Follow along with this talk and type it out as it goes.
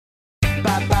The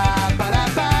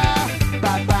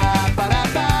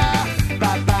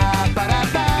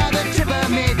Chipper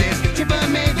made this. The Chipper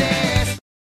made this.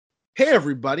 Hey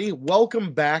everybody,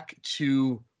 welcome back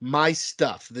to my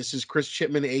stuff. This is Chris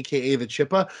Chipman, aka The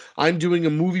Chippa. I'm doing a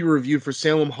movie review for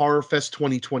Salem Horror Fest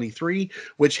 2023,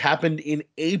 which happened in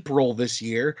April this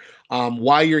year.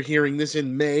 Why you're hearing this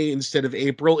in May instead of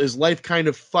April is life kind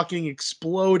of fucking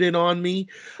exploded on me.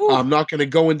 I'm not going to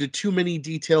go into too many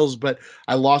details, but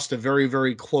I lost a very,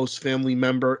 very close family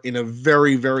member in a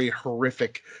very, very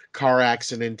horrific car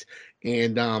accident.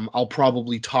 And I'll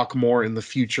probably talk more in the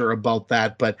future about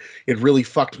that, but it really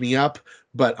fucked me up.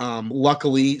 But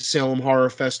luckily, Salem Horror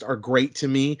Fest are great to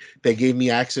me. They gave me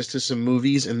access to some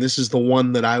movies, and this is the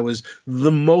one that I was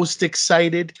the most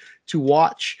excited to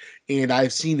watch. And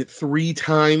I've seen it 3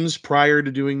 times prior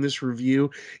to doing this review.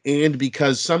 And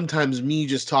because sometimes me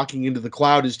just talking into the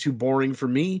cloud is too boring for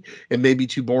me and maybe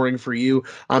too boring for you,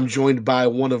 I'm joined by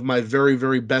one of my very,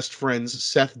 very best friends,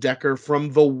 Seth Decker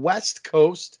from the West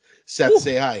Coast. Seth,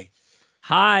 say hi.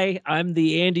 Hi, I'm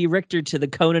the Andy Richter to the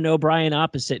Conan O'Brien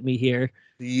opposite me here.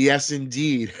 Yes,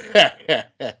 indeed.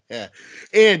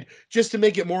 And just to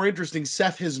make it more interesting,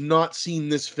 Seth has not seen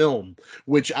this film,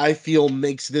 which I feel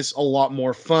makes this a lot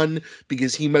more fun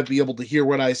because he might be able to hear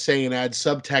what I say and add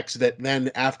subtext that then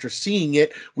after seeing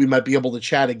it, we might be able to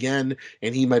chat again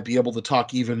and he might be able to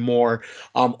talk even more.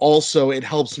 Also, it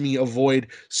helps me avoid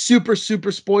super, super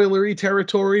spoilery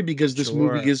territory because this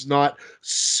movie is not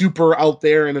super out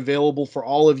there and available for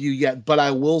all of you yet, but I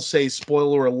will say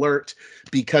spoiler alert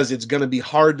because it's going to be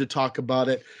hard to talk about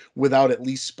it without at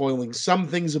least spoiling some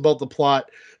things about the plot,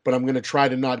 but I'm going to try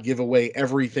to not give away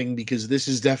everything because this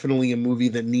is definitely a movie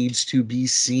that needs to be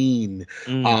seen.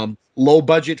 Low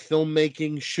budget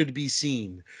filmmaking should be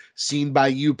seen by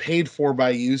you, paid for by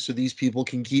you, so these people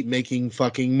can keep making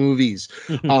fucking movies.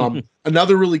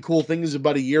 Another really cool thing is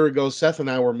about a year ago, Seth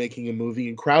and I were making a movie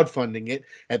and crowdfunding it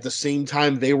at the same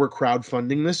time they were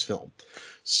crowdfunding this film.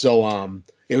 So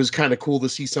it was kind of cool to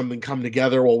see something come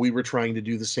together while we were trying to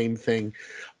do the same thing.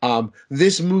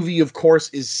 This movie, of course,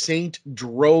 is Saint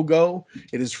Drogo.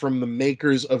 It is from the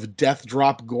makers of Death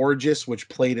Drop Gorgeous, which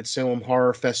played at Salem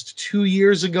Horror Fest 2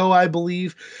 years ago, I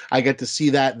believe. I got to see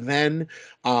that then.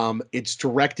 It's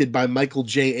directed by Michael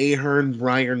J. Ahern,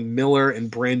 Ryan Miller, and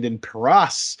Brandon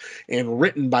Peras, and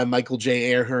written by Michael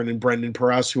J. Ahern and Brendan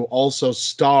Peras, who also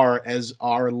star as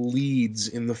our leads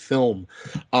in the film.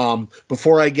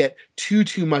 Before I get too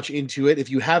much into it, if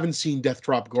you haven't seen Death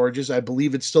Drop Gorgeous, I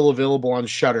believe it's still available on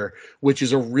Shudder, which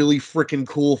is a really freaking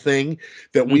cool thing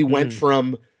that we went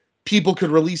from people could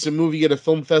release a movie at a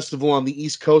film festival on the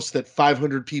East Coast that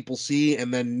 500 people see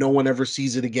and then no one ever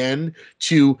sees it again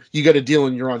to you got a deal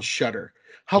and you're on Shudder.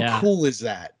 How cool is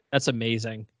that? That's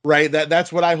amazing. Right.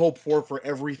 That's what I hope for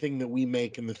everything that we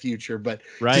make in the future. But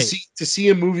to see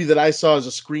a movie that I saw as a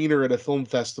screener at a film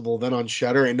festival, then on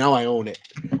Shudder, and now I own it.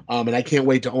 And I can't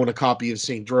wait to own a copy of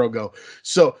Saint Drogo.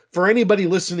 So for anybody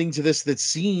listening to this that's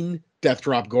seen Death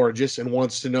Drop Gorgeous and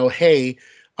wants to know, hey,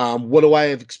 what do I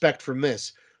expect from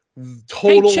this?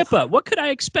 Hey, Chippa, what could I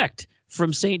expect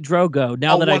from Saint Drogo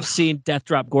now that I've seen Death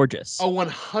Drop Gorgeous? A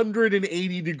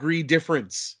 180-degree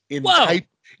difference in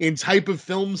type of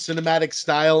film, cinematic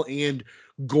style, and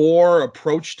gore,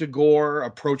 approach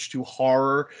to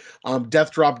horror.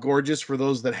 Death Drop Gorgeous, for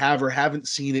those that have or haven't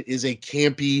seen it, is a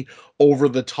campy,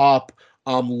 over-the-top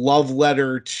love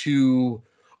letter to,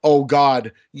 oh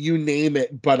God, you name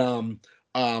it, but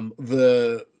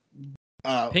the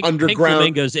underground Pink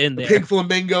Flamingo's in there. Pink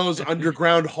Flamingos,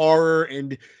 underground horror,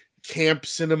 and camp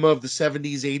cinema of the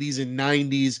 70s, 80s, and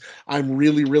 90s. I'm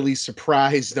really, really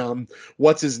surprised.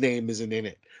 What's his name isn't in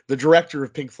it. The director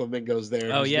of Pink Flamingos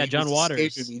there. Oh yeah, John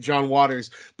Waters. John Waters.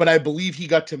 But I believe he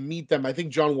got to meet them. I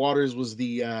think John Waters was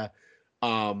the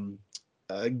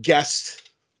guest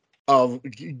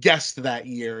that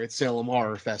year at Salem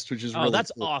Horror Fest, which is really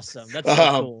that's cool. Awesome. That's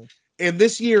so cool. And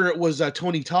this year it was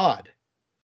Tony Todd.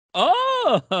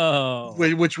 Oh,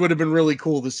 which would have been really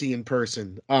cool to see in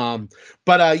person.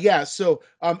 So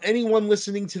anyone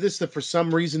listening to this that for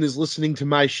some reason is listening to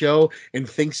my show and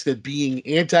thinks that being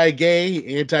anti-gay,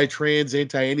 anti-trans,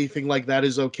 anti-anything like that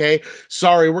is okay,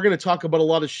 sorry, we're going to talk about a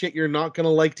lot of shit you're not going to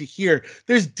like to hear.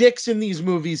 There's dicks in these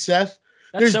movies, Seth.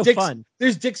 That's so fun.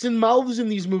 There's dicks and mouths in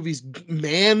these movies.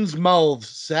 Man's mouths,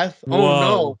 Seth. Whoa. Oh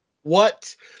no.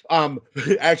 What?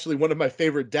 Actually, one of my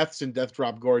favorite deaths in Death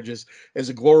Drop Gorgeous is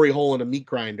a glory hole in a meat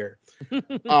grinder.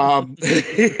 And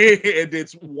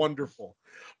it's wonderful.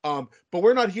 But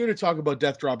we're not here to talk about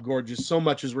Death Drop Gorgeous so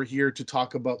much as we're here to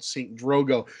talk about Saint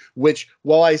Drogo, which,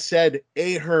 while I said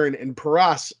Ahern and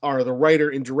Paras are the writer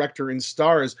and director and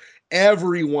stars,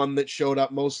 everyone that showed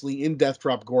up mostly in Death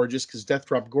Drop Gorgeous, because Death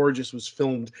Drop Gorgeous was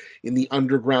filmed in the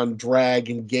underground drag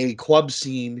and gay club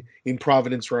scene in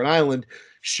Providence, Rhode Island,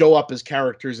 show up as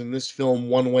characters in this film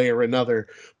one way or another.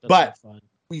 But so fun.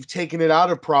 We've taken it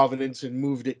out of Providence and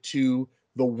moved it to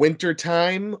the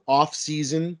wintertime off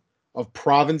season of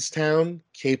Provincetown,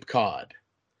 Cape Cod.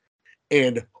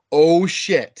 And oh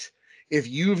shit, if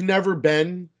you've never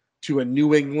been to a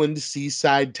New England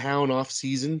seaside town off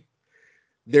season,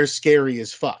 they're scary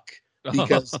as fuck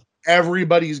because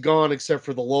everybody's gone except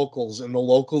for the locals, and the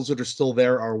locals that are still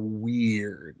there are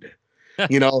weird.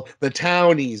 The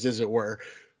townies, as it were.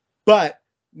 But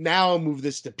now I'll move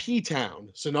this to P-Town.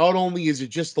 So not only is it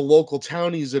just the local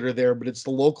townies that are there, but it's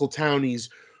the local townies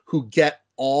who get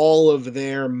all of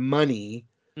their money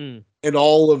and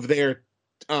all of their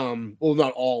well,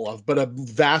 not all of, but a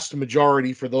vast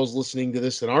majority for those listening to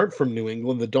this that aren't from New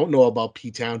England that don't know about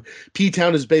P-Town.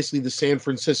 P-Town is basically the San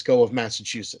Francisco of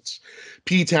Massachusetts.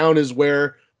 P-Town is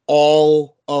where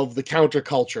all of the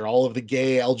counterculture, all of the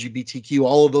gay, LGBTQ,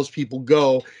 all of those people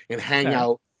go and hang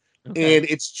out. Okay. And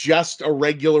it's just a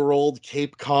regular old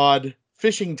Cape Cod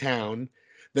fishing town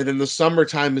that in the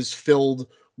summertime is filled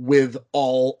with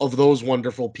all of those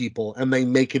wonderful people, and they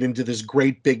make it into this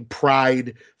great big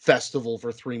pride festival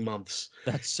for 3 months.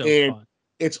 That's so fun.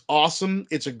 It's awesome.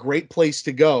 It's a great place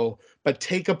to go, but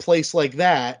take a place like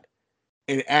that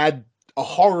and add a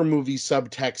horror movie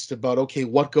subtext about, okay,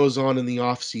 what goes on in the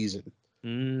off season?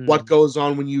 What goes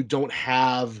on when you don't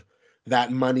have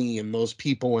that money and those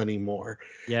people anymore?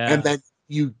 Yeah. And then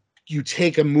you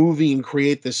take a movie and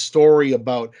create this story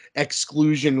about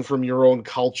exclusion from your own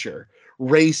culture,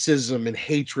 racism and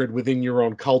hatred within your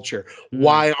own culture.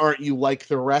 Why aren't you like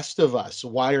the rest of us?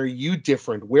 Why are you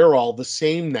different? We're all the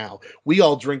same now. We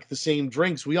all drink the same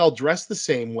drinks. We all dress the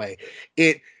same way.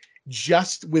 It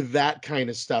just with that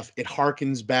kind of stuff, it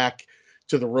harkens back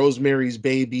to the Rosemary's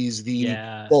Babies,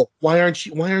 well, why aren't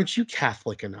you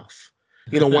Catholic enough?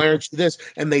 Why aren't you this?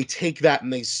 And they take that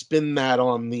and they spin that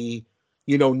on the,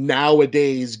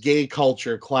 nowadays gay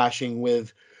culture clashing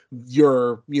with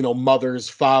your, mother's,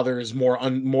 father's,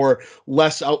 more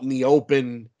less out in the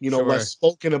open, less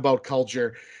spoken about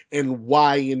culture, and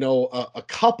why, a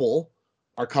couple,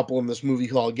 our couple in this movie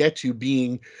who I'll get to,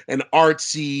 being an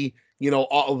artsy,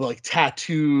 all like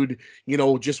tattooed,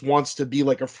 just wants to be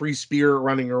like a free spirit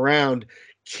running around,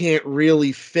 can't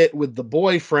really fit with the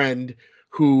boyfriend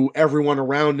who everyone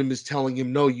around him is telling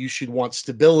him, no, you should want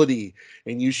stability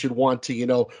and you should want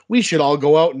to, we should all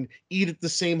go out and eat at the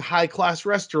same high class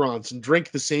restaurants and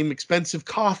drink the same expensive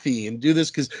coffee and do this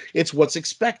because it's what's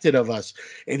expected of us.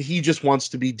 And he just wants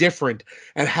to be different,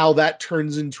 and how that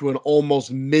turns into an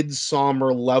almost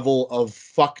Midsommar level of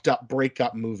fucked up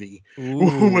breakup movie,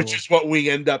 which is what we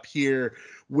end up here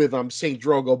with Saint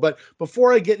Drogo. But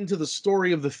before I get into the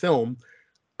story of the film,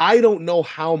 I don't know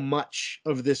how much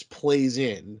of this plays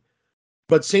in,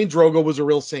 but Saint Drogo was a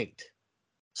real saint.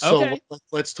 So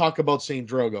let's talk about Saint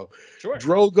Drogo. Sure.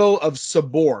 Drogo of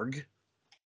Seborg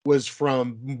was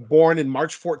born in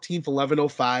March 14th,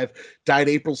 1105, died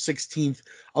April 16th,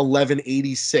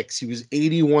 1186. He was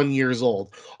 81 years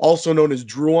old, also known as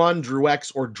Druon,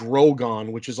 Druex, or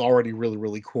Drogon, which is already really,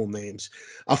 really cool names.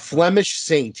 A Flemish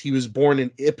saint. He was born in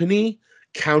Ipeny,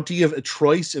 County of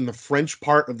Etroyes, in the French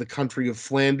part of the country of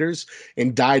Flanders,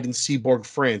 and died in Seborg,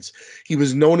 France. He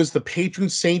was known as the patron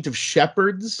saint of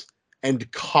shepherds and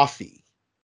coffee.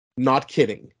 Not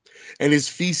kidding. And his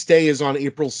feast day is on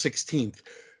April 16th.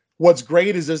 What's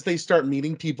great is as they start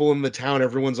meeting people in the town,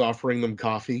 everyone's offering them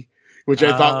coffee, which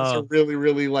I thought was a really,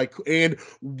 really and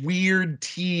weird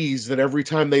tease that every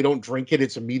time they don't drink it,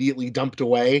 it's immediately dumped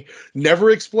away. Never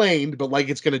explained, but like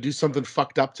it's going to do something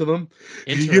fucked up to them.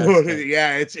 Interesting.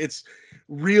 Yeah, it's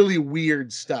really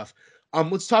weird stuff.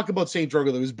 Let's talk about Saint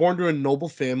Drogo. He was born to a noble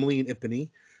family in Ipeny.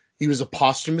 He was a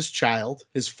posthumous child,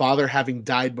 his father having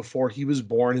died before he was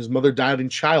born. His mother died in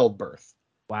childbirth.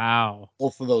 Wow.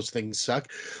 Both of those things suck.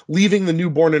 Leaving the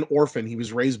newborn an orphan, he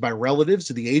was raised by relatives.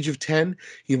 At the age of 10,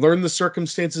 he learned the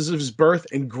circumstances of his birth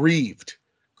and grieved.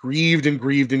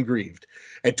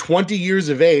 At 20 years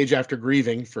of age, after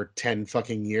grieving for 10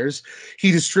 fucking years,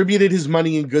 he distributed his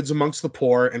money and goods amongst the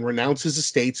poor and renounced his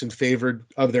estates in favor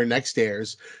of their next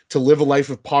heirs to live a life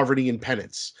of poverty and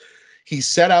penance. He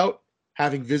set out,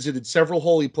 having visited several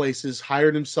holy places,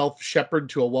 hired himself shepherd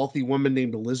to a wealthy woman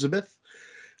named Elizabeth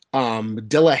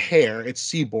de la Hare at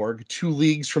Seborg, 2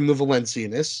 leagues from the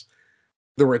Valenciennes.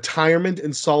 The retirement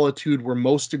and solitude were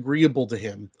most agreeable to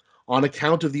him on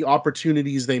account of the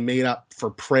opportunities they made up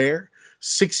for prayer.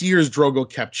 6 years Drogo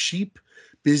kept sheep,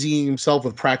 busying himself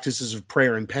with practices of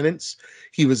prayer and penance.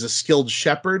 He was a skilled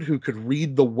shepherd who could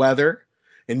read the weather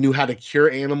and knew how to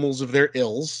cure animals of their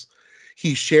ills.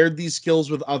 He shared these skills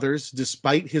with others.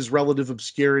 Despite his relative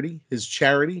obscurity, his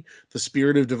charity, the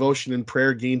spirit of devotion and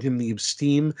prayer gained him the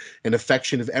esteem and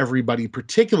affection of everybody,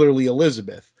 particularly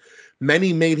Elizabeth.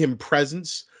 Many made him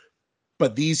presents,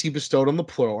 but these he bestowed on the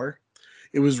poor.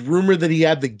 It was rumored that he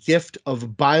had the gift of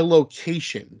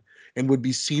bilocation and would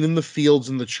be seen in the fields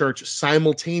and the church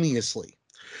simultaneously.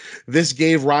 This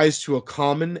gave rise to a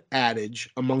common adage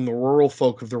among the rural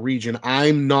folk of the region: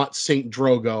 I'm not Saint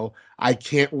Drogo. I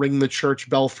can't ring the church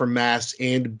bell for mass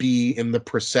and be in the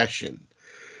procession.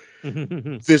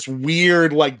 This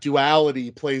weird like duality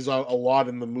plays out a lot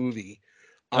in the movie.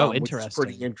 Which is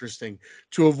pretty interesting.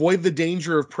 To avoid the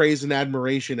danger of praise and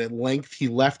admiration, at length he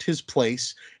left his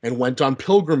place and went on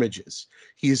pilgrimages.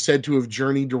 He is said to have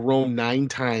journeyed to Rome 9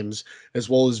 times, as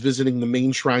well as visiting the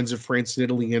main shrines of France and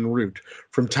Italy en route.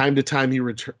 From time to time, he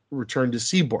returned to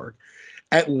Seaborg.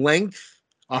 At length,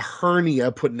 a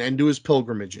hernia put an end to his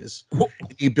pilgrimages.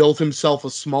 He built himself a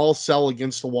small cell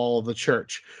against the wall of the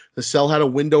church. The cell had a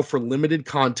window for limited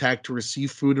contact to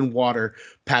receive food and water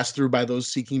passed through by those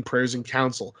seeking prayers and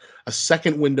counsel. A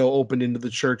second window opened into the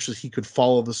church so he could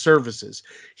follow the services.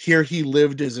 Here he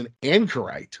lived as an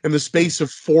anchorite in the space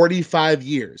of 45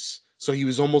 years. So he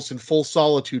was almost in full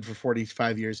solitude for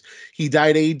 45 years. He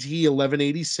died AD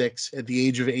 1186 at the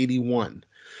age of 81.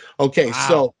 Okay, wow.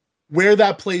 So where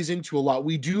that plays into a lot,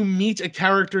 we do meet a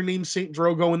character named Saint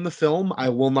Drogo in the film. I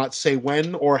will not say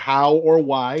when or how or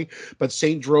why, but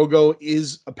Saint Drogo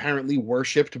is apparently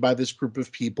worshipped by this group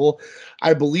of people.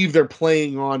 I believe they're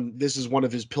playing on, this is one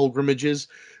of his pilgrimages.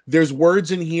 There's words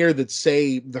in here that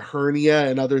say the hernia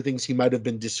and other things, he might have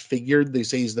been disfigured. They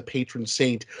say he's the patron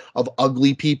saint of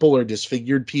ugly people or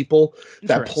disfigured people.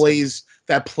 That plays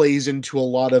into a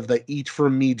lot of the eat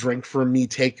from me, drink from me,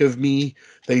 take of me.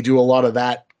 They do a lot of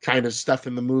that kind of stuff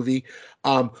in the movie.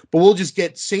 But we'll just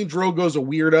get Saint Drogo's a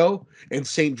weirdo, and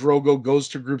Saint Drogo goes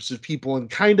to groups of people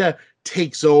and kind of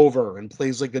takes over and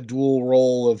plays like a dual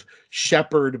role of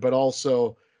shepherd, but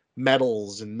also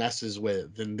meddles and messes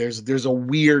with. And there's a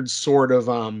weird sort of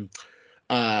almost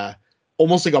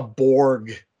like a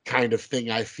Borg kind of thing,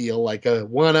 I feel like a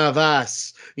one of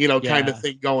us, kind of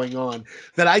thing going on,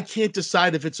 that I can't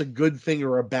decide if it's a good thing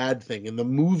or a bad thing. And the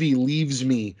movie leaves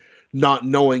me not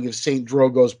knowing if Saint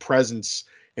Drogo's presence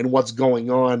and what's going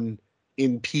on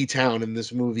in P-Town in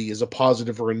this movie is a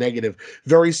positive or a negative.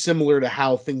 Very similar to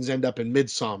how things end up in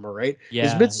Midsommar, right? Yeah,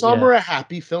 is Midsommar a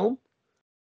happy film?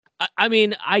 I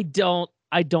mean, I don't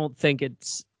think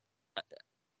it's.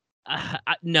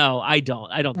 No, I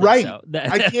don't. I don't think so.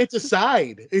 I can't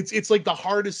decide. It's like the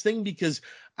hardest thing because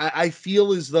I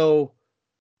feel as though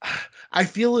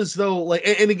like,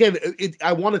 and again,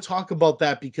 I want to talk about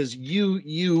that because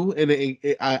you and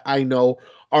I know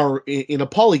are in a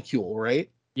polycule, right?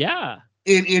 Yeah.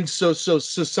 And so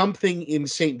something in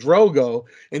Saint Drogo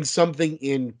and something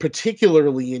in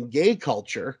particularly in gay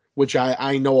culture, which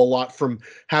I know a lot from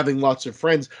having lots of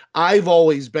friends. I've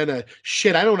always been I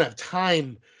don't have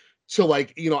time to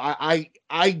like,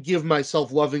 I give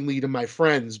myself lovingly to my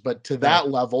friends, but to that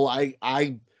level,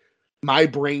 my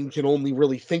brain can only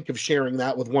really think of sharing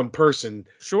that with one person.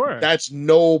 Sure. That's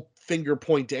no finger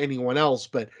point to anyone else.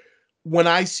 But when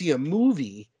I see a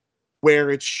movie where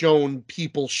it's shown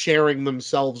people sharing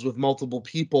themselves with multiple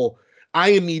people,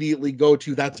 I immediately go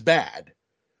to that's bad.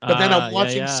 But then I'm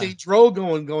watching Saint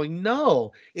Drogo and going,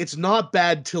 no, it's not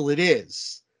bad till it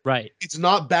is. Right. It's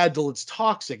not bad till it's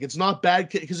toxic. It's not bad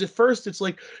because at first it's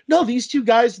like, no, these two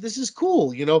guys, this is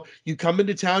cool. You come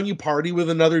into town, you party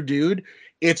with another dude.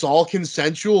 It's all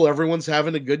consensual. Everyone's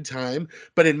having a good time.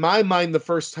 But in my mind, the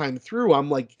first time through, I'm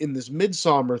like in this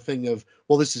Midsommar thing of,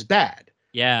 well, this is bad.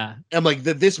 Yeah. I'm like,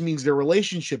 this means their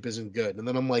relationship isn't good. And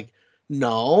then I'm like,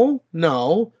 no,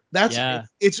 that's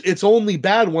it's only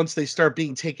bad once they start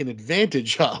being taken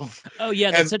advantage of. Oh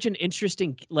yeah, that's such an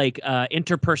interesting like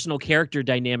interpersonal character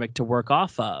dynamic to work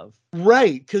off of.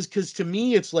 Right, because to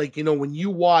me it's like, when you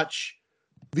watch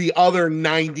the other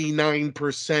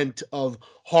 99% of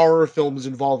horror films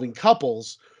involving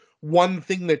couples, one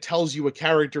thing that tells you a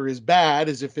character is bad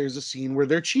is if there's a scene where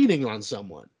they're cheating on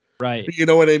someone. Right. You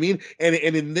know what I mean? And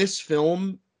in this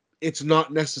film, it's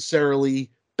not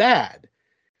necessarily bad.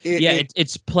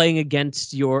 It's playing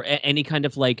against your any kind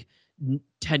of like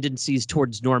tendencies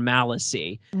towards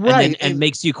normalcy, right? And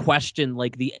makes you question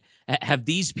like have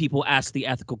these people asked the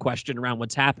ethical question around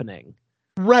what's happening?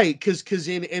 Right, because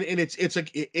in and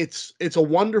it's a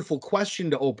wonderful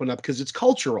question to open up because it's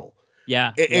cultural.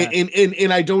 Yeah, yeah,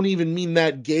 And I don't even mean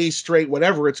that gay, straight,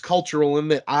 whatever. It's cultural in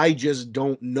that I just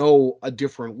don't know a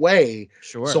different way.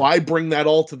 So sure. I bring that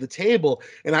all to the table.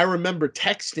 And I remember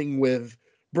texting with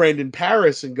Brandon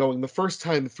Paris and going the first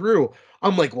time through,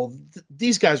 I'm like, well,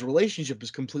 these guys' relationship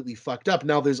is completely fucked up.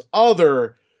 Now there's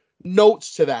other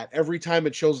notes to that. Every time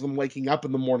it shows them waking up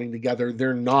in the morning together,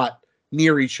 they're not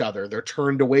near each other. They're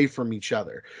turned away from each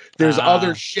other. There's other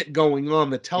Ah, shit going on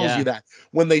that tells you yeah. that.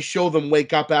 When they show them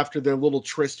wake up after their little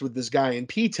tryst with this guy in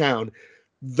P-Town,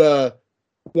 the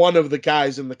one of the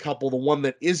guys in the couple, the one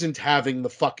that isn't having the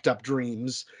fucked up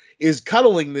dreams, is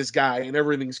cuddling this guy and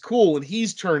everything's cool and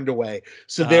he's turned away.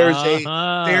 So there's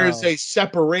Oh, a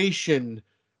separation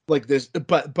like this,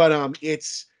 but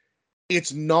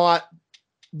it's not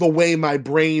the way my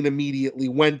brain immediately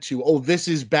went to, oh, this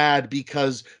is bad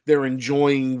because they're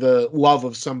enjoying the love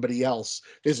of somebody else.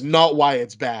 Is not why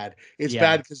it's bad. It's yeah.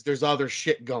 bad because there's other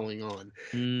shit going on.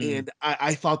 Mm, And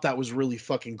I thought that was really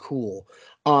fucking cool.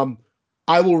 Um,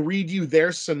 I will read you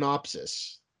their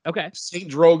synopsis. okay. Saint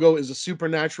Drogo is a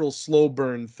supernatural slow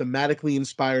burn thematically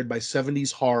inspired by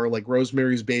 70s horror like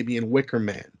Rosemary's Baby and Wicker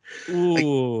Man. A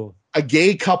Ooh. a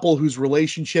gay couple whose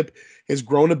relationship has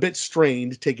grown a bit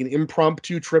strained take an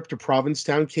impromptu trip to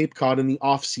Provincetown, Cape Cod in the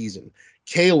off season.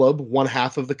 Caleb, one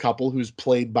half of the couple, who's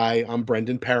played by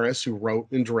Brendan Paris, who wrote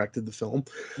and directed the film,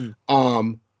 Mm.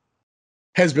 um,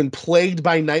 has been plagued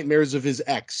by nightmares of his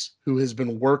ex, who has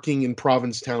been working in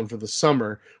Provincetown for the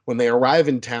summer. When they arrive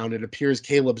in town, it appears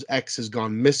Caleb's ex has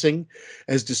gone missing.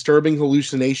 As disturbing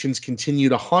hallucinations continue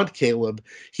to haunt Caleb,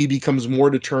 he becomes more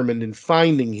determined in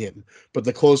finding him. But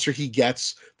the closer he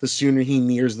gets, the sooner he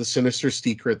nears the sinister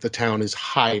secret the town is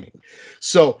hiding.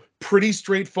 So, pretty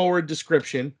straightforward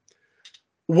description.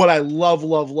 What I love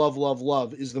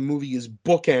is the movie is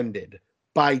bookended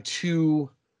by two,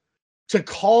 to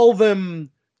call them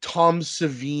Tom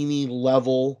Savini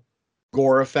level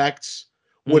gore effects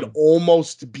would Mm.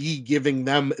 almost be giving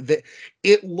them the,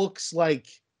 it looks like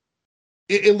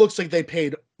it looks like they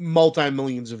paid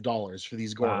multi-millions of dollars for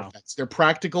these gore Wow. effects. They're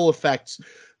practical effects.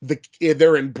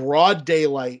 They're in broad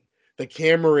daylight. The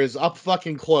camera is up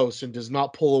fucking close and does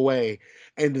not pull away,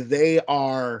 and they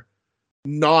are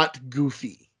not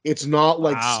goofy. It's not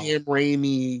like Wow. Sam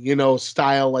Raimi,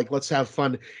 style, like let's have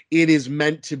fun. It is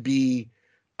meant to be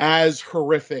as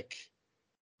horrific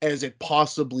as it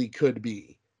possibly could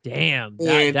be. Damn. That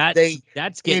And that's they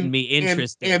that's getting and me and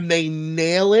interested. and they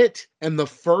nail it. And the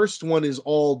first one is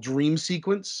all dream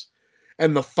sequence,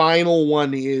 and the final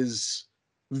one is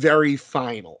very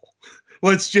final.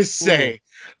 Let's just Ooh. say.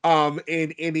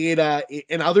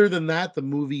 And other than that, the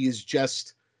movie is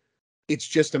just, it's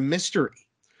just a mystery.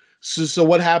 So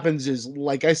what happens is,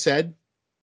 like I said,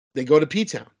 they go to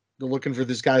P-Town. They're looking for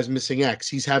this guy's missing ex.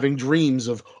 He's having dreams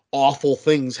of awful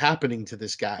things happening to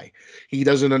this guy. He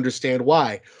doesn't understand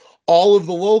why. All of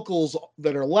the locals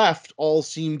that are left all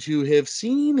seem to have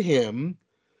seen him,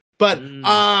 but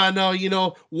Mm.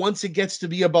 no, once it gets to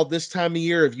be about this time of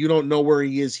year, if you don't know where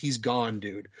he is, he's gone,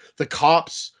 dude. The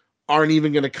cops aren't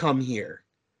even going to come here.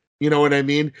 You know what I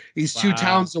mean? He's two Wow.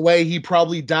 towns away. He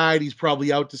probably died. He's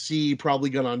probably out to sea. He probably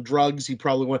got on drugs. He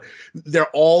probably went. They're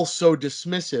all so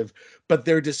dismissive, but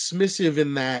they're dismissive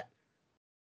in that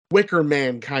Wicker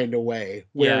Man kind of way,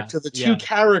 where Yeah. to the two Yeah.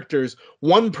 characters,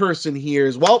 one person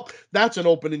hears, well, that's an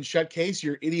open and shut case.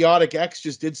 Your idiotic ex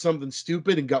just did something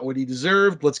stupid and got what he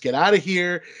deserved. Let's get out of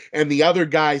here. And the other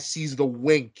guy sees the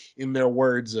wink in their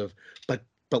words of,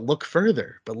 but look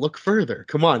further, but look further.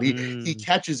 Come on. He Mm.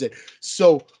 catches it.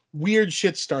 So weird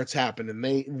shit starts happening.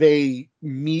 They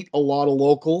meet a lot of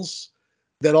locals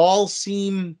that all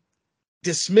seem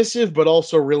dismissive but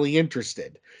also really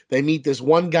interested. They meet this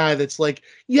one guy that's like,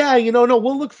 yeah, no,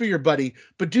 we'll look for your buddy,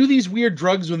 but do these weird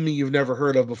drugs with me you've never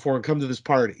heard of before and come to this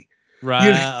party. You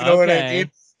Right. know what I mean?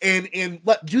 Okay. And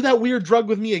let do that weird drug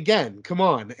with me again. Come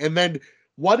on. And then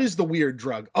what is the weird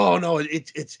drug? Oh no,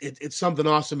 it's something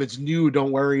awesome. It's new.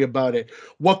 Don't worry about it.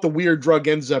 What the weird drug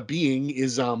ends up being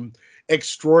is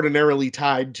extraordinarily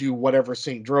tied to whatever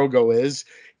Saint Drogo is,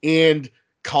 and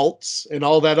cults and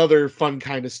all that other fun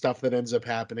kind of stuff that ends up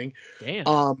happening. Damn.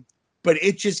 Um, but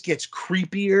it just gets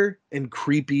creepier and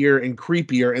creepier and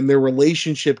creepier, and their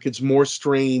relationship gets more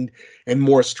strained and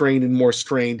more strained and more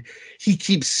strained. He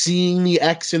keeps seeing the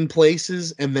ex in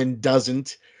places and then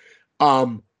doesn't.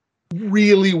 Um,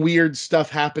 really weird stuff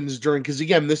happens during, because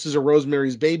again, this is a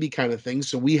Rosemary's Baby kind of thing,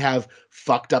 so we have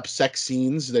fucked up sex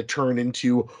scenes that turn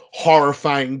into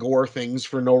horrifying gore things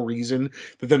for no reason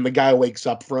that then the guy wakes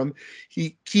up from.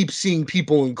 He keeps seeing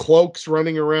people in cloaks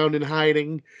running around and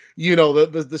hiding,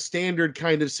 the standard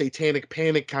kind of satanic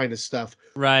panic kind of stuff,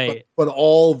 Right. but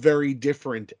all very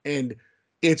different, and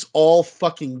it's all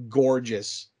fucking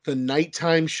gorgeous. The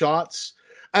nighttime shots,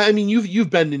 I mean, you've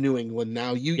been to New England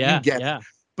now, you Yeah. get it. Yeah.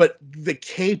 But the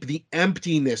Cape, the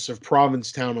emptiness of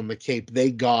Provincetown on the Cape, they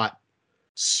got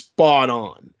spot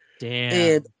on. Damn.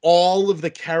 And all of the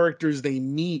characters they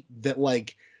meet that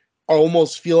like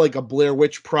almost feel like a Blair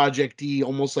Witch Project-y,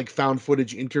 almost like found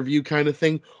footage interview kind of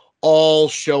thing, all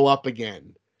show up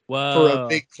again for a Whoa.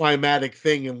 big climatic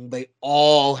thing, and they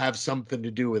all have something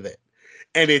to do with it.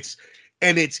 And it's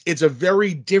a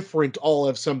very different all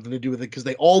have something to do with it, because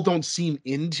they all don't seem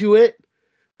into it,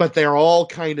 but they're all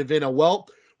kind of in a, well,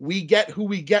 we get who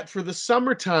we get for the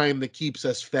summertime that keeps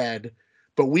us fed,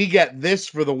 but we get this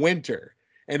for the winter.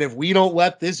 And if we don't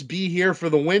let this be here for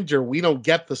the winter, we don't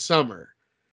get the summer.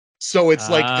 So it's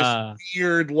like this Ah.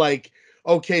 weird, like,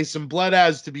 okay, some blood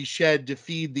has to be shed to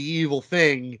feed the evil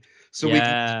thing so we can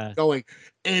keep Yeah. going.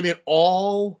 And it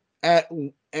all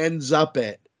ends up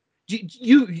at,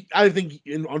 I think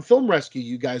on Film Rescue,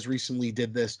 you guys recently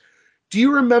did this. Do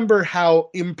you remember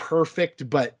how imperfect,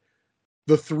 but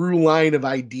the through line of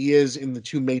ideas in the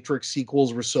two Matrix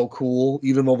sequels were so cool,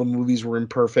 even though the movies were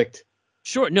imperfect?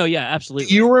 Sure. No, yeah, Do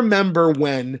absolutely. you remember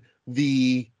when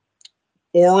the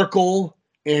Oracle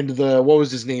and the, what was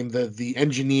his name, the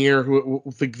engineer,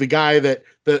 the guy that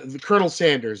the Colonel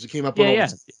Sanders, who came up with Yeah, all yeah.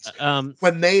 this, Um,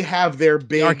 when they have their the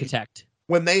big architect.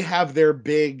 we're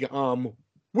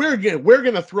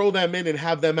gonna throw them in and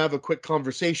have them have a quick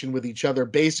conversation with each other,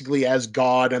 basically as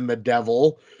God and the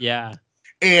devil, Yeah.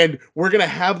 and we're gonna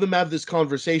have them have this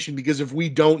conversation, because if we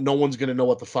don't, no one's gonna know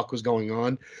what the fuck was going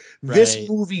on. This Right.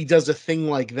 movie does a thing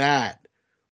like that,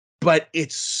 but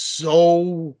it's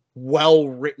so well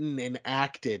written and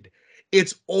acted.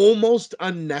 It's almost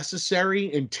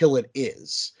unnecessary until it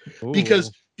is. Because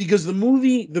Ooh.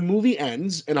 the movie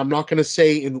ends, and I'm not going to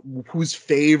say in whose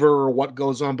favor or what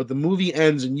goes on, but the movie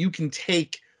ends and you can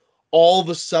take all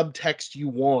the subtext you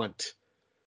want,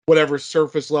 whatever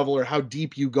surface level or how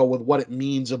deep you go with what it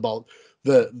means about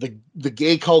the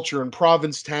gay culture in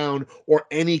Provincetown, or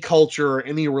any culture or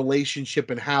any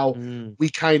relationship, and how Mm. we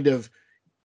kind of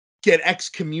get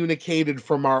excommunicated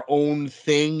from our own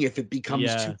thing if it becomes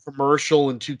too Yeah. commercial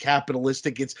and too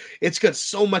capitalistic. It's got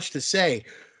so much to say.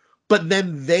 But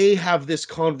then they have this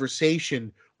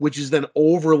conversation, which is then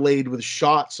overlaid with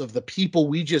shots of the people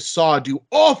we just saw do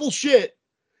awful shit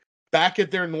back at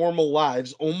their normal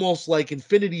lives, almost like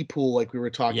Infinity Pool, like we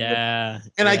were talking about. Yeah.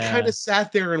 And I kind Yeah. of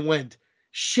sat there and went,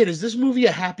 shit, is this movie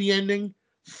a happy ending?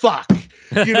 Fuck.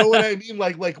 You know what I mean?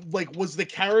 Like was the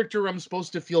character I'm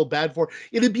supposed to feel bad for?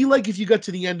 It'd be like if you got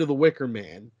to the end of The Wicker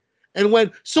Man and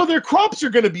went, so their crops are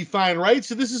going to be fine, right?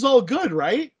 So this is all good,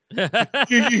 right?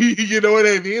 You know what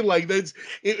I mean? Like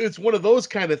it's one of those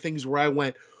kind of things where I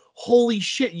went, holy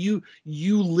shit, you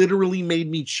literally made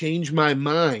me change my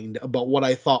mind about what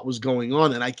I thought was going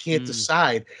on, and I can't Mm.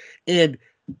 decide. And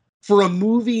for a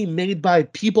movie made by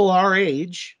people our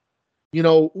age,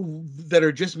 that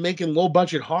are just making low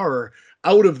budget horror,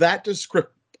 out of that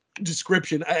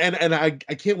description, and I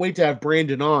can't wait to have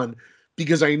Brandon on,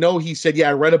 because I know he said, yeah,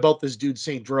 I read about this dude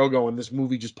Saint Drogo and this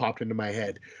movie just popped into my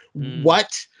head. Mm.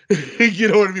 What? You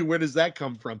know what I mean? Where does that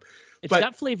come from? It's But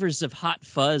got flavors of Hot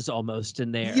Fuzz almost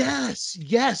in there.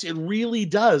 yes, it really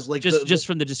does. Like Just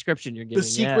from the description you're the giving.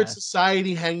 secret Yeah.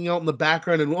 society hanging out in the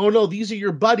background, and oh no, these are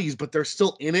your buddies, but they're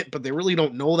still in it, but they really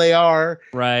don't know they are.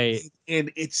 Right.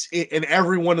 And and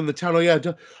everyone in the town, oh yeah,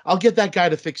 I'll get that guy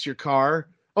to fix your car.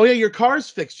 Oh yeah, your car's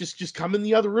fixed. Just come in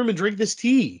the other room and drink this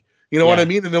tea. You know what I Yeah.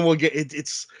 mean? And then we'll get it.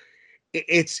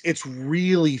 It's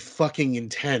really fucking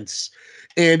intense.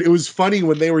 And it was funny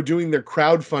when they were doing their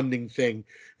crowdfunding thing.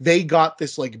 They got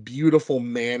this like beautiful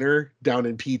manor down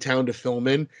in P Town to film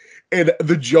in. And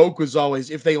the joke was always,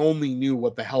 if they only knew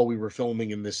what the hell we were filming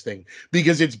in this thing.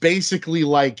 Because it's basically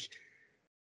like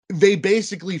they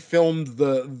basically filmed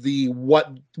the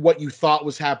what you thought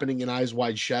was happening in Eyes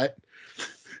Wide Shut.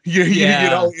 Yeah.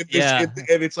 In this, Yeah.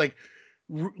 and it's like,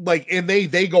 and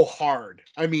they go hard.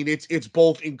 I mean, it's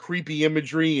both in creepy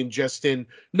imagery and just in,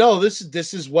 no, this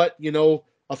is what,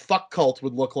 a fuck cult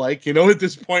would look like, at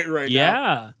this point right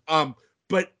now. Yeah.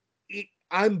 But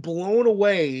I'm blown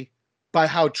away by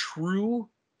how true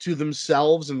to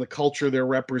themselves and the culture they're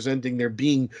representing they're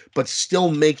being, but still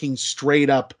making straight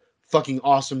up fucking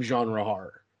awesome genre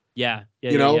horror. Yeah.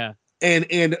 Yeah. You Yeah. know, Yeah. And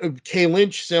Kay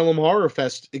Lynch, Salem Horror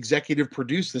Fest executive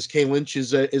produced this. Kay Lynch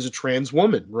is a trans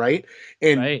woman, right?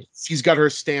 And Right. she's got her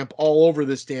stamp all over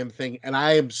this damn thing. And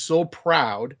I am so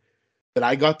proud that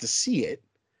I got to see it.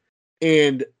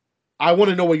 And I want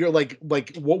to know what you're like.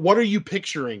 What are you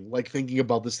picturing? Like thinking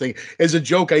about this thing as a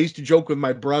joke. I used to joke with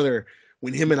my brother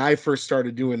when him and I first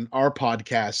started doing our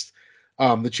podcast,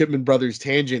 the Chipman Brothers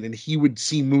Tangent, and he would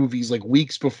see movies like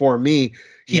weeks before me.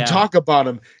 He'd Yeah. talk about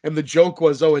them, and the joke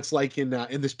was, "Oh, it's like in,"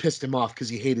 and this pissed him off because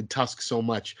he hated Tusk so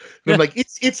much. And I'm like,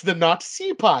 "It's the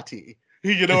Nazi party."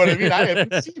 You know what I mean? I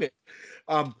haven't seen it,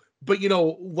 but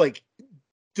like,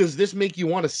 does this make you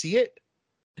want to see it?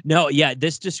 No, yeah,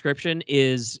 this description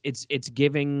is it's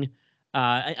giving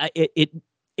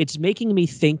it's making me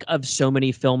think of so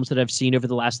many films that I've seen over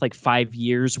the last like 5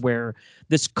 years where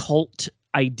this cult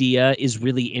idea is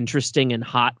really interesting and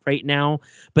hot right now,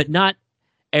 but not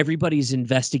everybody's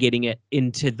investigating it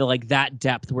into the like that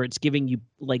depth where it's giving you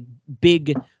like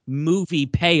big movie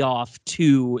payoff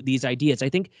to these ideas. I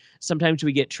think sometimes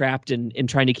we get trapped in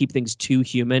trying to keep things too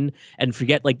human and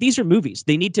forget like these are movies.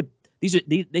 They need to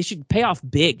they should pay off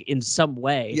big in some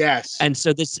way. Yes. And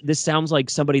so this sounds like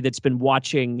somebody that's been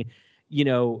watching,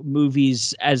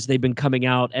 movies as they've been coming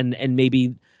out and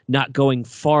maybe not going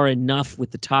far enough with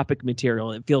the topic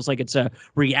material. It feels like it's a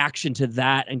reaction to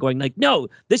that and going like, no,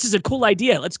 this is a cool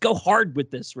idea. Let's go hard with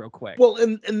this real quick. Well,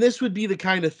 and this would be the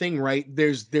kind of thing, right?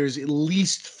 There's at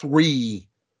least 3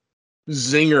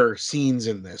 zinger scenes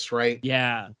in this, right?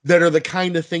 Yeah. That are the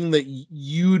kind of thing that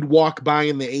you'd walk by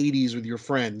in the 80s with your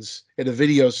friends at a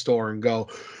video store and go,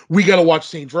 "We got to watch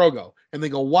St. Drogo." And they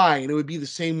go, "Why?" And it would be the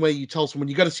same way you tell someone,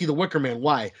 "You got to see the Wicker Man."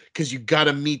 Why? Because you got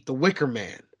to meet the Wicker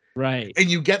Man. Right. And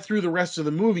you get through the rest of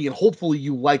the movie, and hopefully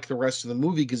you like the rest of the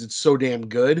movie because it's so damn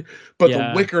good. But the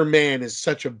Yeah. Wicker Man is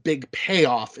such a big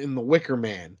payoff in the Wicker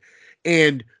Man.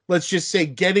 And let's just say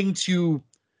getting to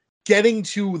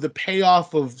the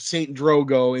payoff of Saint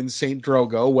Drogo in Saint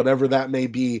Drogo, whatever that may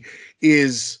be,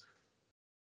 is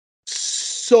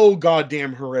so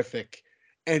goddamn horrific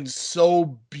and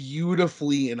so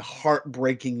beautifully and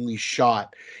heartbreakingly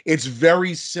shot. It's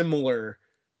very similar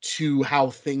to how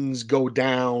things go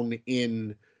down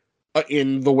in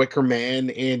The Wicker Man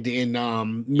and in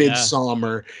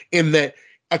Midsummer, in that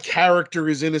a character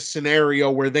is in a scenario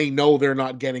where they know they're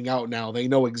not getting out now. They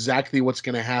know exactly what's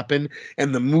going to happen,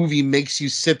 and the movie makes you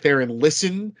sit there and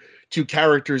listen to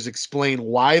characters explain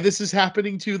why this is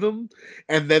happening to them,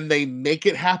 and then they make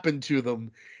it happen to them,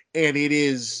 and it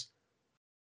is,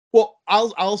 well,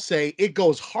 I'll say it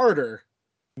goes harder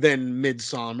than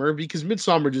Midsummer because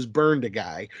Midsummer just burned a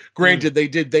guy. Granted,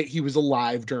 he was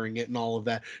alive during it and all of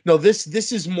that. No, this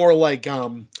is more like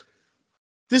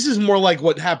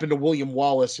what happened to William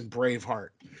Wallace in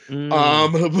Braveheart.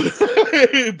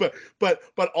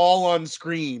 But all on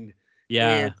screen.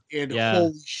 Yeah. And Yeah.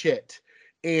 holy shit.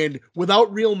 And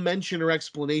without real mention or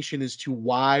explanation as to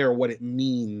why or what it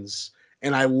means.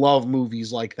 And I love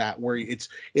movies like that where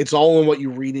it's all in what you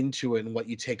read into it and what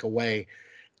you take away.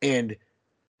 And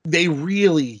they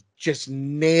really just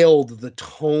nailed the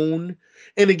tone.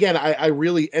 And again, I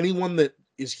really, anyone that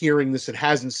is hearing this that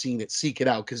hasn't seen it, seek it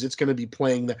out because it's going to be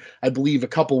playing I believe a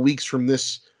couple weeks from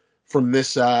this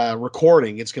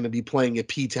recording, it's going to be playing at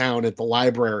P-Town at the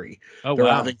library. Oh, They're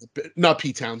wow. having, not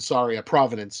P-Town, sorry, at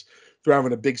Providence. They're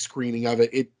having a big screening of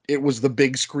it. It was the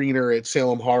big screener at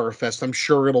Salem Horror Fest. I'm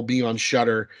sure it'll be on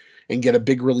Shudder and get a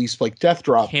big release like Death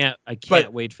Drop. I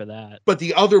can't wait for that. But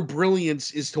the other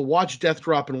brilliance is to watch Death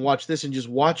Drop and watch this and just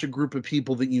watch a group of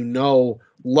people that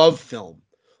love film,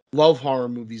 love horror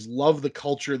movies, love the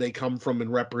culture they come from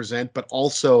and represent, but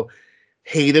also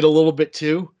hate it a little bit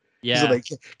too. Yeah.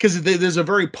 Because there's a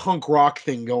very punk rock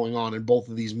thing going on in both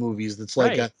of these movies. That's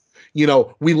like Right.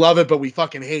 we love it, but we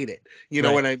fucking hate it. You know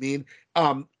Right. what I mean?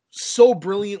 So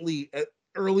brilliantly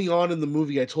early on in the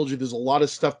movie, I told you there's a lot of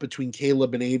stuff between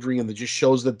Caleb and Adrian that just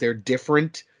shows that they're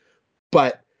different.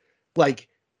 But like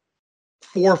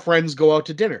 4 friends go out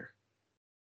to dinner.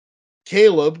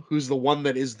 Caleb, who's the one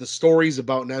that is the stories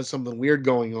about and has something weird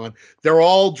going on, they're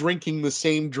all drinking the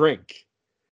same drink.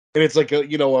 And it's like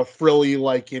a frilly,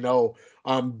 Beardo,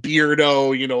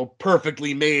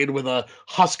 perfectly made with a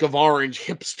husk of orange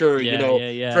hipster,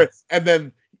 Yeah. and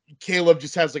then Caleb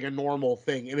just has like a normal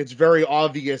thing, and it's very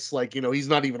obvious, he's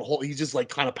not even he's just like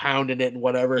kind of pounding it and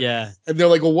whatever. Yeah. And they're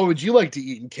like, "Well, what would you like to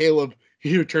eat?" And Caleb,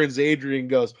 he turns to Adrian and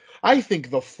goes, "I think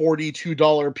the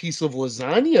 $42 piece of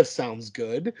lasagna sounds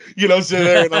good." So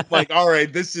there, and I'm like, all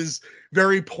right, this is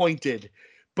very pointed,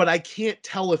 but I can't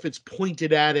tell if it's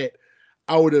pointed at it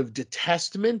out of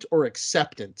detestment or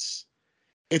acceptance.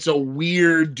 it's a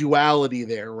weird duality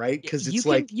there, right? Because You it's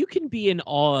can like, you can be in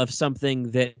awe of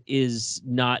something that is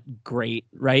not great,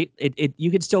 right? It you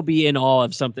could still be in awe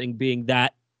of something being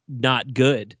that not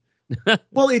good.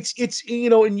 well, it's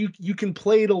and you can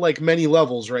play to like many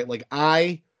levels, right? Like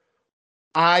I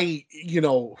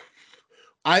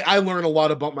I learn a lot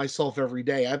about myself every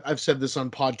day. I've said this on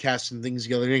podcasts and things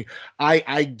the other day.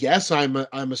 I guess I'm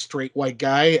a straight white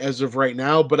guy as of right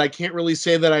now, but I can't really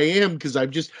say that I am because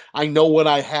I know what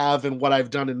I have and what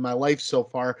I've done in my life so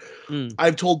far. Mm,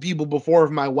 I've told people before,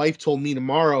 if my wife told me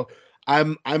tomorrow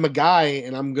I'm a guy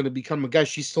and I'm gonna become a guy,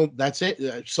 she's still that's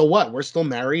it. So what? We're still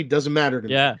married. Doesn't matter to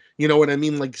me. yeah. You know what I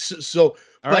mean? Like so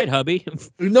All right, but hubby.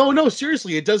 no,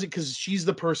 seriously, it doesn't because she's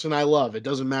the person I love. It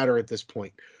doesn't matter at this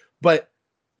point. But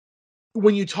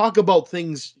when you talk about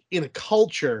things in a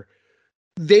culture,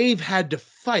 they've had to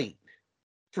fight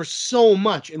for so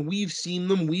much, and we've seen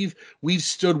them. We've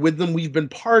stood with them. We've been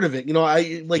part of it.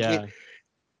 I like it Yeah.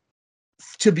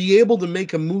 to be able to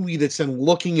make a movie that's then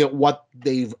looking at what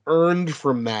they've earned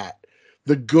from that,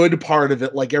 the good part of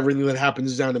it, like everything that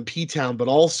happens down in P Town, but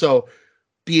also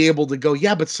be able to go,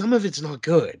 yeah, but some of it's not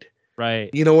good. Right.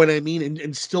 You know what I mean?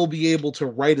 And still be able to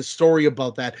write a story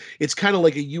about that. It's kind of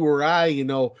like a you or I,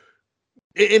 and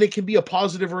it can be a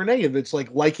positive or a negative. It's like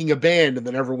liking a band and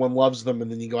then everyone loves them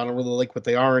and then you go, I don't really like what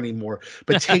they are anymore.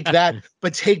 But take that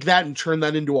and turn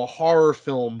that into a horror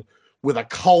film with a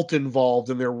cult involved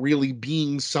and there really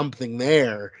being something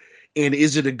there. And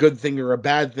is it a good thing or a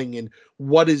bad thing? And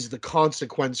what is the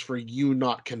consequence for you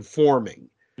not conforming?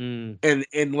 Mm,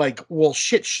 And like, well,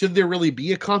 shit, should there really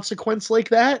be a consequence like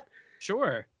that?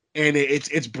 sure. And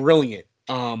it's brilliant.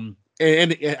 And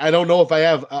I don't know if I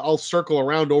have. I'll circle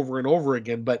around over and over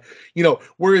again, but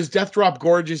whereas Death Drop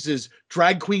Gorgeous is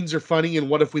drag queens are funny, and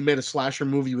what if we made a slasher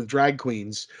movie with drag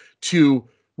queens? To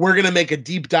we're gonna make a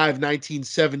deep dive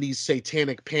 1970s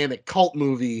satanic panic cult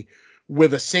movie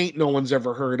with a saint no one's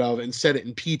ever heard of, and set it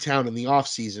in P Town in the off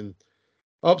season.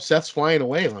 Oh, Seth's flying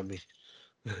away on me.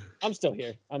 I'm still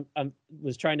here. I'm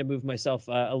was trying to move myself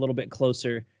a little bit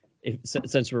closer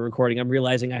since we're recording. I'm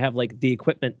realizing I have like the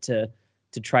equipment to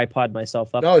tripod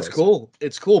myself up No, it's closer. cool.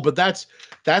 It's cool, but that's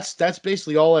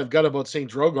basically all I've got about Saint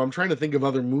Drogo. I'm trying to think of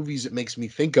other movies it makes me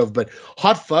think of, but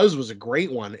Hot Fuzz was a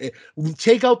great one.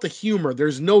 Take out the humor.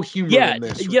 There's no humor Yeah, in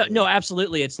this, yeah, no, really,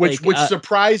 absolutely. It's which like which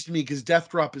surprised me because Death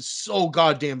Drop is so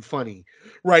goddamn funny,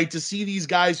 right? To see these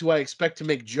guys who I expect to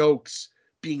make jokes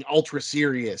being ultra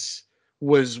serious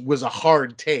was a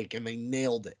hard take, and they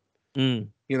nailed it. mm.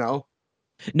 You know?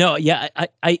 No, yeah,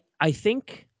 I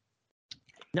think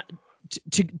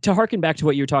to harken back to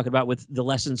what you were talking about with the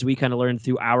lessons we kind of learned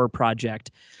through our project,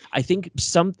 I think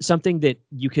something that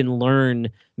you can learn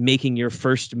making your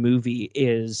first movie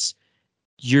is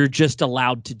you're just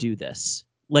allowed to do this.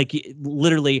 Like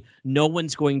literally, no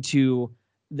one's going to.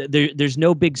 There's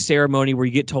no big ceremony where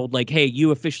you get told like, "Hey,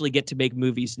 you officially get to make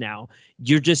movies now."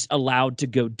 You're just allowed to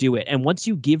go do it. And once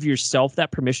you give yourself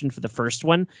that permission for the first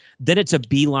one, then it's a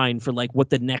beeline for like what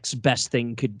the next best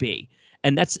thing could be.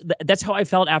 And that's how I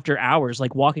felt after Hours,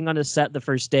 like walking on a set the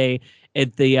first day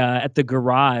at the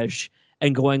garage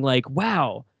and going like,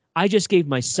 "Wow, I just gave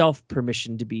myself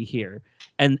permission to be here."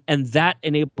 And that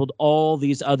enabled all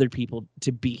these other people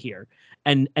to be here.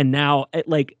 And now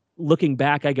like looking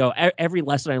back, I go, every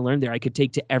lesson I learned there I could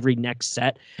take to every next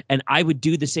set, and I would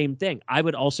do the same thing. I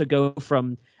would also go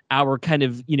from our kind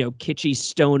of kitschy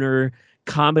stoner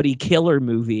comedy killer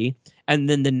movie, and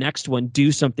then the next one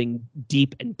do something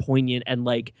deep and poignant and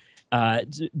like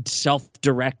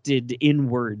self-directed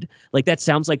inward. Like that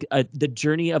sounds like the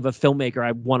journey of a filmmaker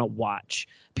I want to watch.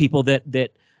 People that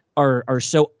are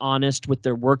so honest with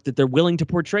their work that they're willing to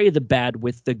portray the bad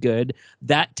with the good.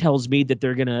 That tells me that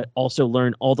they're going to also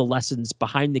learn all the lessons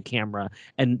behind the camera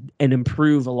and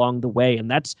improve along the way. And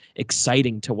that's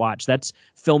exciting to watch. That's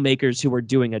filmmakers who are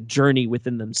doing a journey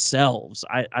within themselves.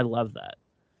 I love that.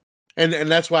 And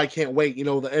that's why I can't wait.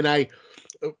 And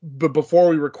but before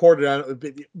we recorded,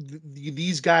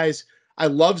 these guys, I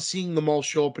love seeing them all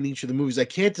show up in each of the movies. I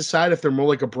can't decide if they're more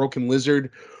like a Broken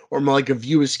Lizard or more like a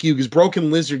View Askew, because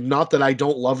Broken Lizard, not that I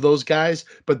don't love those guys,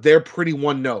 but they're pretty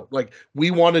one note. Like,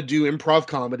 we want to do improv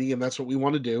comedy, and that's what we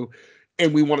want to do.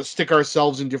 And we want to stick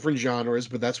ourselves in different genres,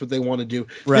 but that's what they want to do.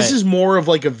 This Right. is more of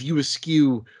like a View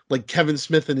Askew, like Kevin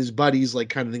Smith and his buddies, like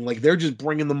kind of thing. Like, they're just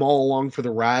bringing them all along for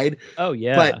the ride. Oh But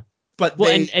yeah. but Well,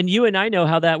 they, and you and I know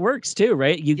how that works too,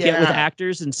 right? You get with yeah.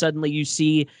 actors and suddenly you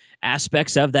see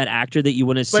aspects of that actor that you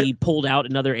want to But see pulled out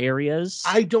in other areas.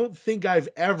 I don't think I've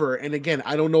ever, and again,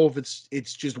 I don't know if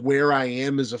it's just where I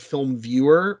am as a film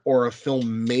viewer or a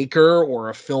filmmaker or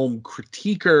a film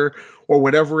critiquer or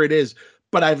whatever it is,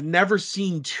 but I've never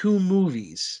seen two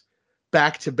movies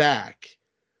back to back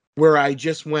where I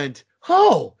just went,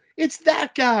 "Oh, it's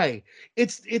that guy.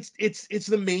 It's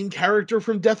the main character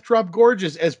from Death Drop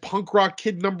Gorgeous as punk rock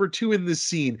kid number 2 in this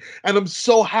scene, and I'm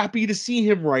so happy to see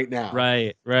him right now."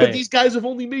 Right, But right. these guys have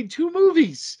only made two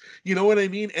movies. You know what I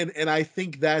mean? And I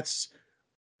think that's,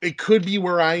 it could be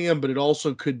where I am, but it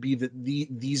also could be that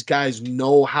these guys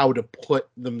know how to put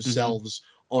themselves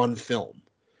on film.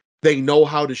 They know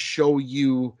how to show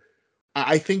you.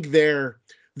 I think their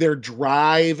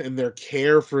drive and their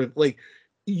care for, like,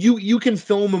 you can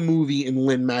film a movie in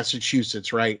Lynn,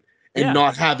 Massachusetts, right? And Yeah.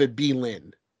 not have it be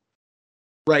Lynn.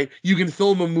 Right? You can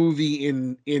film a movie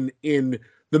in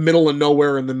the middle of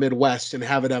nowhere in the Midwest and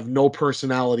have it have no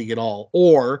personality at all.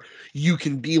 Or you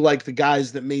can be like the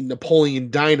guys that made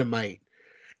Napoleon Dynamite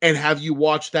and have you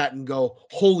watch that and go,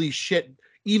 "Holy shit,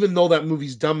 even though that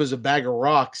movie's dumb as a bag of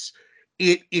rocks,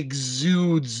 it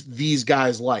exudes these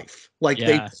guys' life. Like,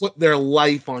 they Yeah. put their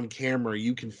life on camera.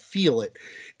 You can feel it."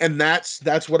 And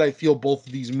that's what I feel both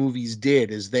of these movies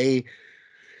did, is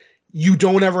you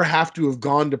don't ever have to have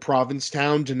gone to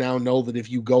Provincetown to now know that if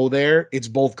you go there, it's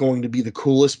both going to be the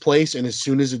coolest place, and as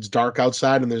soon as it's dark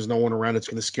outside and there's no one around, it's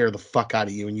going to scare the fuck out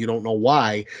of you, and you don't know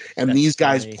why. And That's these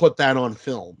guys funny. put that on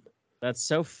film, That's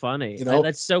so funny. you know?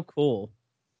 That's so cool.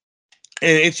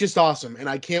 And it's just awesome, and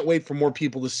I can't wait for more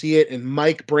people to see it. And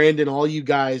Mike, Brandon, all you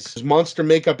guys, Monster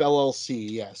Makeup LLC,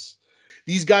 yes.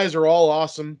 These guys are all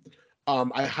awesome.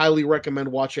 I highly recommend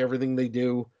watch everything they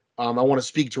do. I want to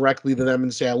speak directly to them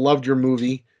and say I loved your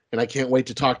movie, and I can't wait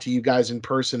to talk to you guys in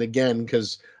person again,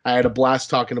 because I had a blast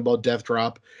talking about Death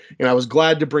Drop, and I was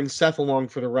glad to bring Seth along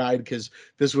for the ride, because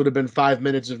this would have been 5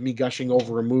 minutes of me gushing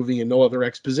over a movie and no other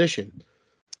exposition.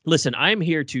 Listen, I'm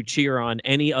here to cheer on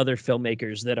any other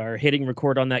filmmakers that are hitting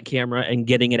record on that camera and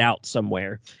getting it out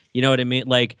somewhere. You know what I mean?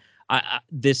 Like,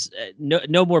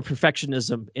 no more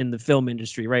perfectionism in the film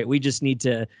industry, right? We just need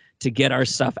to get our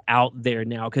stuff out there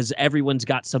now, because everyone's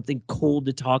got something cool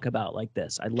to talk about like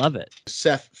this. I love it.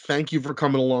 Seth, thank you for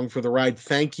coming along for the ride.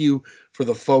 Thank you for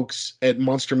the folks at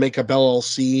Monster Makeup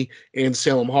LLC and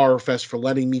Salem Horror Fest for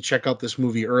letting me check out this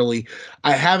movie early.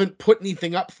 I haven't put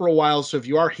anything up for a while, so if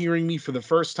you are hearing me for the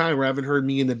first time or haven't heard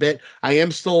me in a bit, I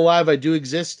am still alive. I do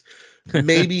exist.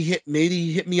 Maybe hit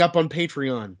me up on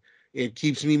Patreon. It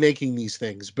keeps me making these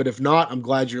things. But if not, I'm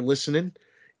glad you're listening.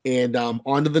 And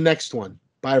on to the next one.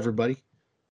 Bye, everybody.